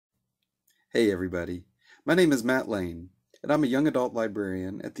Hey everybody, my name is Matt Lane, and I'm a young adult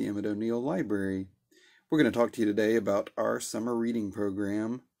librarian at the Emmet Library. We're going to talk to you today about our summer reading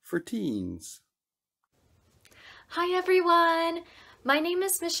program for teens. Hi everyone! My name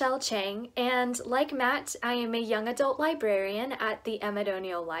is Michelle Chang, and like Matt, I am a young adult librarian at the Emmet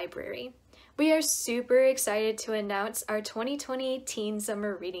Library. We are super excited to announce our 2020 Teen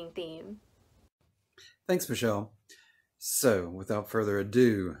Summer Reading theme. Thanks, Michelle. So, without further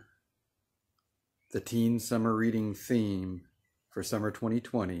ado, the Teen Summer Reading theme for summer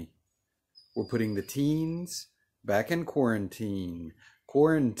 2020. We're putting the teens back in quarantine.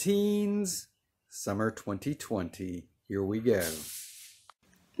 Quarantines, summer 2020. Here we go.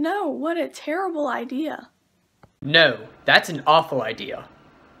 No, what a terrible idea. No, that's an awful idea.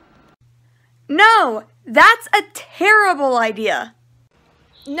 No, that's a terrible idea.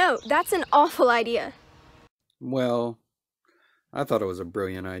 No, that's an awful idea. Well, I thought it was a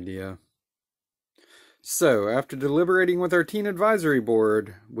brilliant idea. So, after deliberating with our Teen Advisory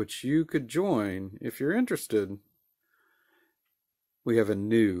Board, which you could join if you're interested, we have a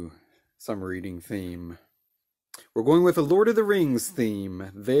new summer reading theme. We're going with a Lord of the Rings theme,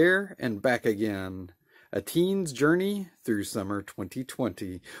 There and Back Again, a teen's journey through summer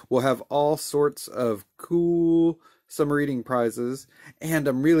 2020. We'll have all sorts of cool summer reading prizes, and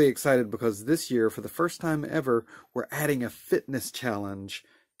I'm really excited because this year, for the first time ever, we're adding a fitness challenge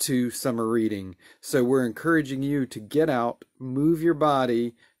to summer reading. So we're encouraging you to get out, move your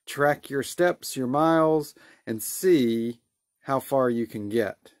body, track your steps, your miles, and see how far you can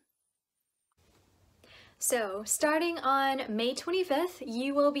get. So, starting on May 25th,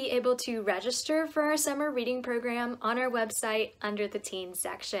 you will be able to register for our summer reading program on our website under the Teens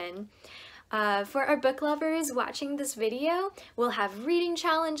section. For our book lovers watching this video, we'll have reading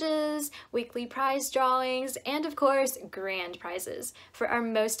challenges, weekly prize drawings, and of course, grand prizes for our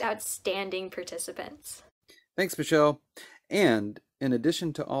most outstanding participants. Thanks, Michelle. And in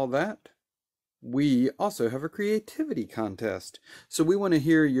addition to all that, we also have a creativity contest. So we want to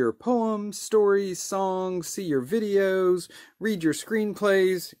hear your poems, stories, songs, see your videos, read your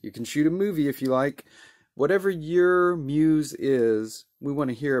screenplays. You can shoot a movie if you like. Whatever your muse is, we want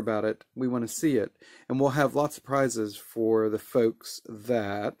to hear about it. We want to see it. And we'll have lots of prizes for the folks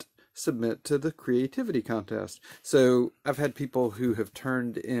that submit to the creativity contest. So I've had people who have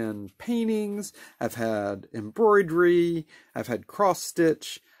turned in paintings. I've had embroidery. I've had cross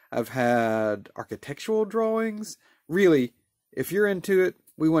stitch. I've had architectural drawings. Really, if you're into it,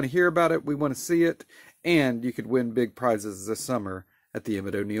 we want to hear about it. We want to see it. And you could win big prizes this summer at the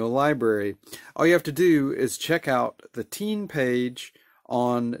Emmet Library. All you have to do is check out the teen page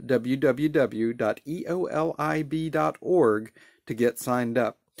on www.eolib.org to get signed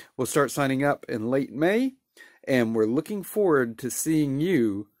up. We'll start signing up in late May, and we're looking forward to seeing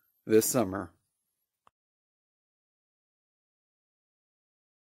you this summer.